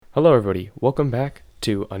Hello, everybody. Welcome back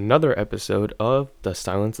to another episode of The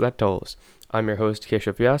Silence That Tolls. I'm your host,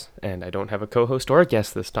 Keshav Vyas, and I don't have a co-host or a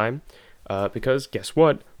guest this time, because guess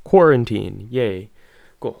what? Quarantine. Yay.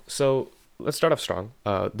 Cool. So let's start off strong.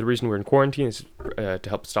 The reason we're in quarantine is to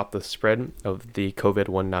help stop the spread of the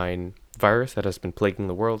COVID-19 virus that has been plaguing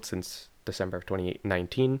the world since December of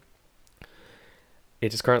 2019.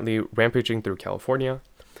 It is currently rampaging through California.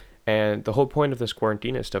 And the whole point of this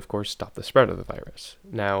quarantine is to, of course, stop the spread of the virus.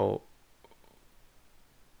 Now,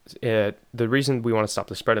 the reason we want to stop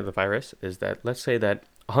the spread of the virus is that let's say that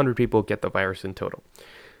 100 people get the virus in total.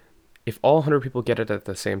 If all 100 people get it at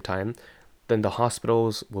the same time, then the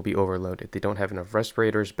hospitals will be overloaded. They don't have enough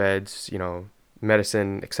respirators, beds,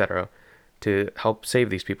 medicine, etc., to help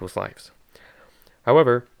save these people's lives.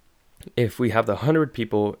 However, if we have the 100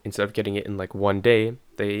 people, instead of getting it in like one day,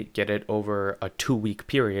 they get it over a 2-week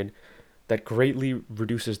period, that greatly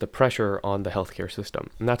reduces the pressure on the healthcare system.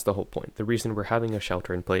 And that's the whole point. The reason we're having a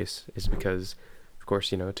shelter in place is because, of course,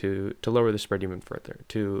 to lower the spread even further,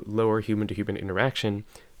 to lower human to human interaction,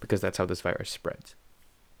 because that's how this virus spreads.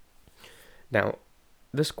 Now,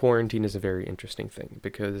 this quarantine is a very interesting thing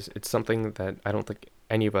because it's something that I don't think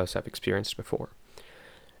any of us have experienced before.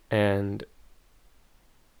 And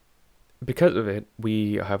because of it,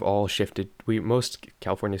 we have all shifted. Most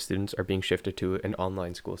California students are being shifted to an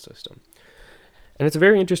online school system. And it's a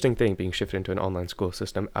very interesting thing being shifted into an online school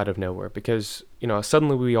system out of nowhere because,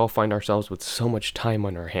 suddenly we all find ourselves with so much time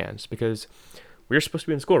on our hands because we're supposed to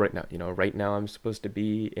be in school right now. Right now I'm supposed to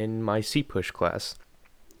be in my C-Push class.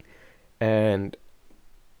 And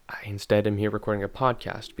I instead am here recording a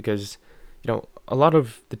podcast because, a lot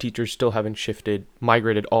of the teachers still haven't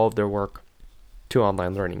migrated all of their work to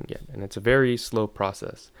online learning yet. And it's a very slow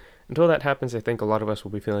process. Until that happens, I think a lot of us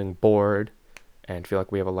will be feeling bored and feel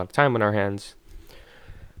like we have a lot of time on our hands.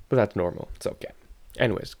 But that's normal. It's okay.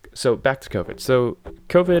 Anyways, so back to COVID. So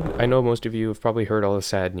COVID, I know most of you have probably heard all the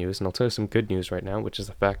sad news, and I'll tell you some good news right now, which is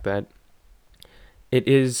the fact that it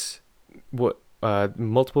is what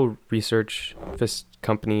multiple research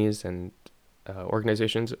companies and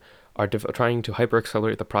organizations are trying to hyper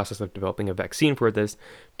accelerate the process of developing a vaccine for this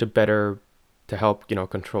to help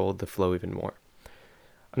control the flow even more.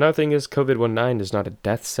 Another thing is COVID-19 is not a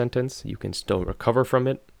death sentence. You can still recover from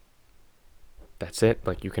it. That's it.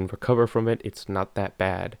 Like, you can recover from it. It's not that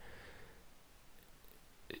bad.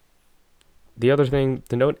 The other thing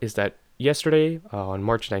to note is that yesterday, on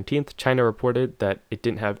March 19th, China reported that it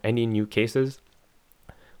didn't have any new cases,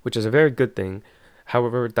 which is a very good thing.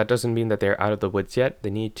 However, that doesn't mean that they're out of the woods yet. They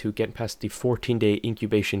need to get past the 14-day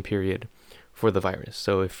incubation period for the virus.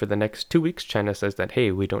 So if for the next 2 weeks, China says that,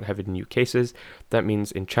 hey, we don't have any new cases, that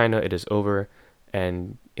means in China it is over,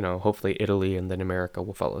 and, hopefully Italy and then America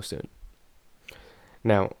will follow soon.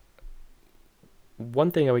 Now,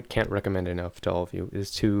 one thing I can't recommend enough to all of you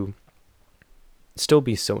is to still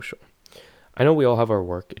be social. I know we all have our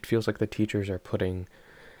work. It feels like the teachers are putting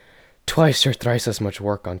twice or thrice as much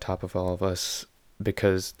work on top of all of us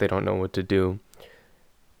because they don't know what to do.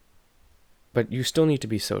 But you still need to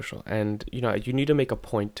be social. And, you need to make a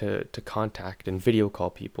point to contact and video call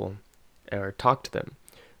people or talk to them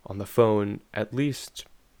on the phone at least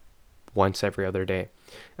once every other day.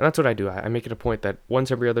 And that's what I do. I make it a point that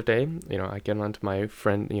once every other day, I get onto my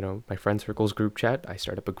friend circle's group chat. I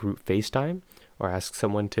start up a group FaceTime or ask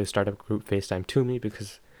someone to start up a group FaceTime to me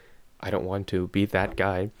because I don't want to be that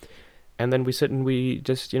guy. And then we sit and we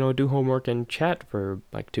just, do homework and chat for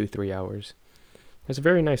like 2-3 hours. It's a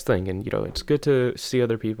very nice thing. And, it's good to see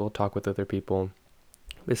other people, talk with other people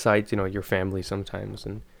besides, your family sometimes.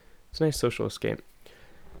 And it's a nice social escape.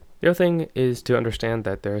 The other thing is to understand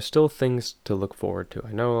that there are still things to look forward to.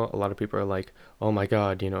 I know a lot of people are like, oh my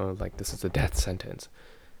God, like this is a death sentence.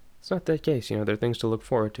 It's not that case. There are things to look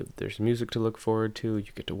forward to. There's music to look forward to.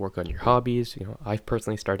 You get to work on your hobbies. I've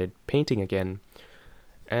personally started painting again.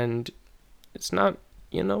 And it's not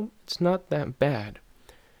that bad.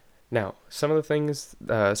 Now, some of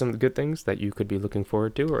the good things that you could be looking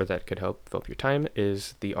forward to or that could help fill up your time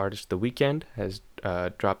is the artist The Weeknd has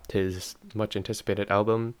dropped his much anticipated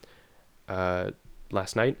album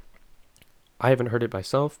last night. I haven't heard it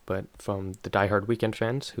myself, but from the diehard Weeknd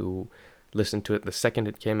fans who listened to it the second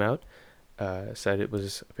it came out, said it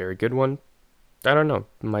was a very good one. I don't know,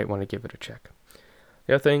 might want to give it a check.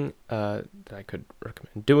 The other thing that I could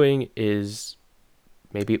recommend doing is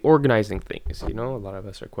maybe organizing things. A lot of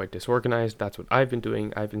us are quite disorganized. That's what I've been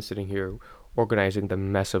doing. I've been sitting here organizing the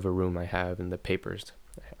mess of a room I have and the papers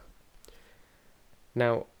I have.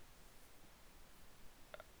 Now,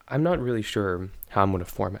 I'm not really sure how I'm going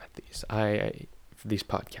to format these. For these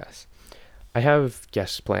podcasts, I have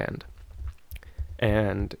guests planned,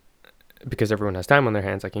 And because everyone has time on their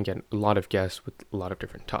hands, I can get a lot of guests with a lot of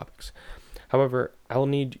different topics. However, I'll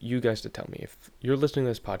need you guys to tell me. If you're listening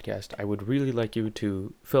to this podcast, I would really like you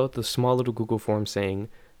to fill out the small little Google form saying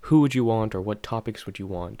who would you want or what topics would you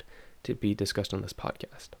want to be discussed on this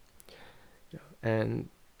podcast. And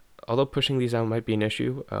although pushing these out might be an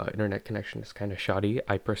issue, internet connection is kind of shoddy.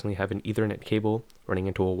 I personally have an Ethernet cable running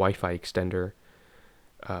into a Wi-Fi extender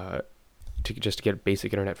to get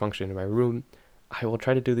basic internet function in my room. I will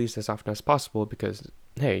try to do these as often as possible because,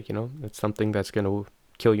 hey, it's something that's going to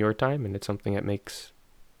kill your time, and it's something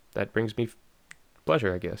that brings me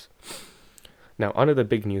pleasure, I guess. Now, on to the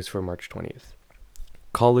big news for March 20th.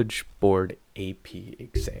 College Board AP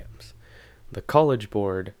exams. The College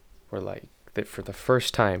Board were like, that for the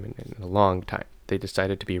first time in a long time, they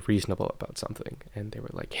decided to be reasonable about something. And they were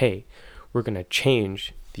like, hey, we're going to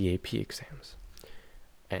change the AP exams.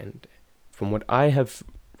 And from what I have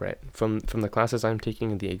read, from the classes I'm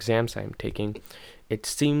taking and the exams I'm taking, it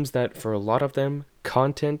seems that for a lot of them,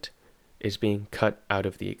 content is being cut out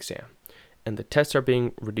of the exam. And the tests are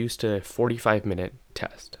being reduced to a 45-minute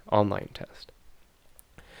test, online test.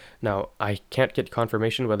 Now, I can't get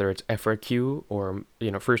confirmation whether it's FRQ or,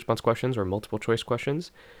 first response questions or multiple choice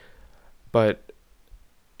questions, but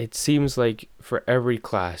it seems like for every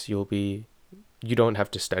class you don't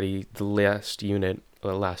have to study the last unit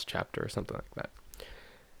or the last chapter or something like that.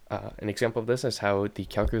 An example of this is how the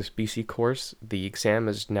Calculus BC course, the exam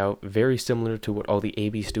is now very similar to what all the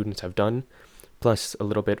AB students have done, plus a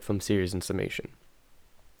little bit from series and summation.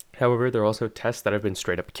 However, there are also tests that have been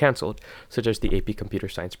straight up canceled, such as the AP Computer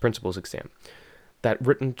Science Principles exam. That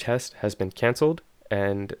written test has been canceled,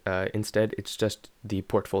 and instead it's just the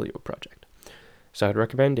portfolio project. So I'd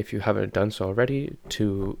recommend, if you haven't done so already,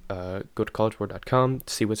 to go to collegeboard.com,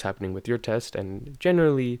 see what's happening with your test, and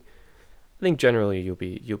I think generally you'll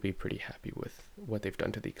be pretty happy with what they've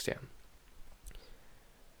done to the exam.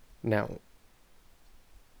 Now,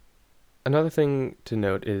 another thing to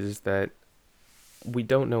note is that we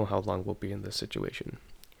don't know how long we'll be in this situation.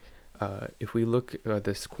 If we look at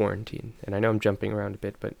this quarantine, and I know I'm jumping around a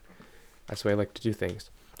bit, but that's the way I like to do things.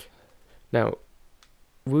 Now,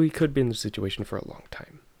 we could be in this situation for a long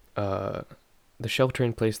time. The shelter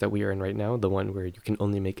in place that we are in right now, the one where you can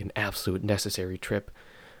only make an absolute necessary trip,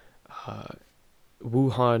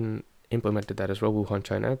 Wuhan implemented that as well. Wuhan,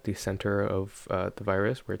 China, the center of the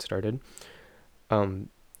virus, where it started.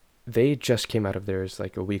 They just came out of theirs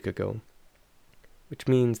like a week ago, which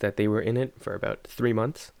means that they were in it for about 3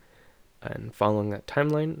 months. And following that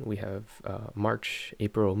timeline, we have March,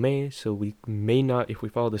 April, May. So we may not, if we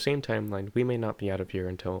follow the same timeline, we may not be out of here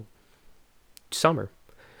until summer.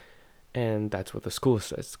 And that's what the school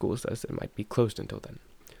says. School says it might be closed until then.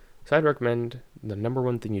 So I'd recommend the number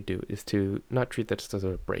one thing you do is to not treat this as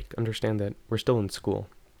a break. Understand that we're still in school.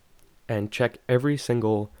 And check every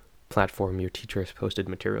single platform your teacher has posted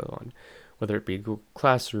material on. Whether it be Google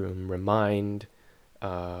Classroom, Remind,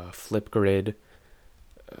 Flipgrid,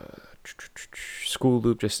 School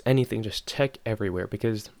Loop, just anything, just check everywhere.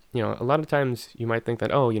 Because, a lot of times you might think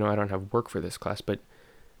that, I don't have work for this class. But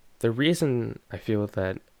the reason I feel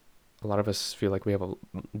that a lot of us feel like we have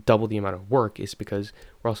double the amount of work is because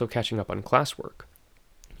we're also catching up on classwork.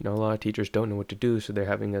 A lot of teachers don't know what to do, so they're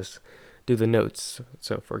having us do the notes.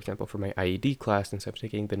 So, for example, for my IED class, instead of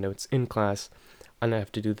taking the notes in class, I'm going to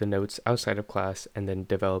have to do the notes outside of class and then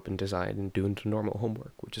develop and design and do the normal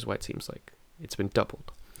homework, which is why it seems like it's been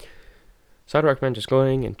doubled. So I'd recommend just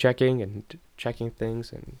going and checking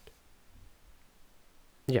things and,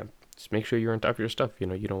 just make sure you're on top of your stuff. You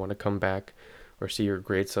don't want to come back or see your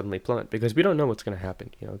grades suddenly plummet, because we don't know what's going to happen.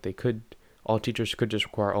 All teachers could just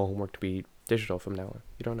require all homework to be digital from now on.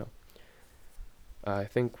 You don't know. I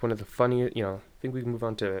think one of the funniest, I think we can move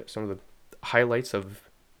on to some of the highlights of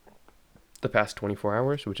the past 24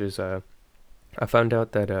 hours, which is, I found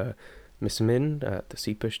out that Miss Min, the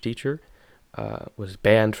CPUSH teacher, was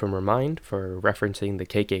banned from Remind for referencing the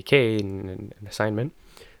KKK in an assignment.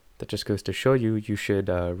 That just goes to show you should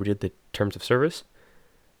read the terms of service.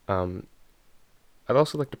 I'd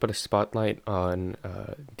also like to put a spotlight on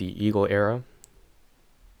the Eagle Era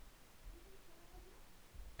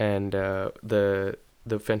and the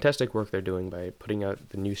fantastic work they're doing by putting out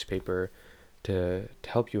the newspaper to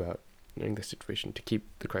help you out during this situation, to keep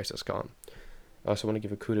the crisis calm. I also want to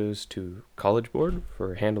give a kudos to College Board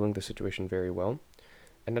for handling the situation very well.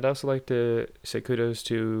 And I'd also like to say kudos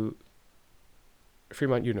to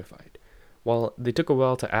Fremont Unified. While they took a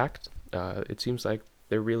while to act, it seems like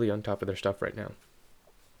they're really on top of their stuff right now.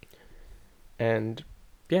 And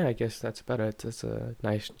yeah, I guess that's about it. It's a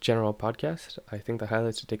nice general podcast. I think the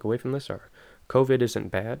highlights to take away from this are COVID isn't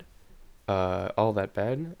bad. all that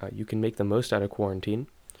bad. You can make the most out of quarantine.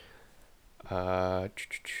 Uh,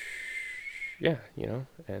 yeah,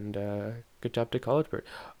 and good job to College Bird.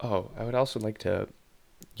 Oh, I would also like to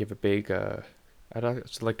give a big, I'd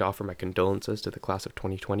also like to offer my condolences to the class of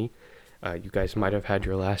 2020. You guys might have had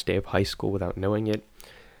your last day of high school without knowing it.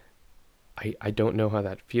 I don't know how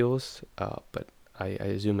that feels, but I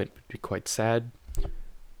assume it would be quite sad.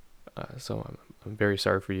 So I'm very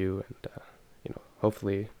sorry for you, and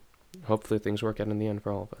hopefully things work out in the end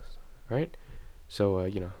for all of us. All right. So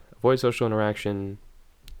avoid social interaction,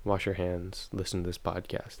 wash your hands, listen to this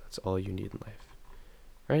podcast. That's all you need in life.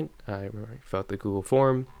 All right. I fill out the Google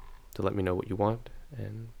form to let me know what you want,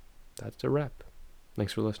 and that's a wrap.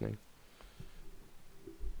 Thanks for listening.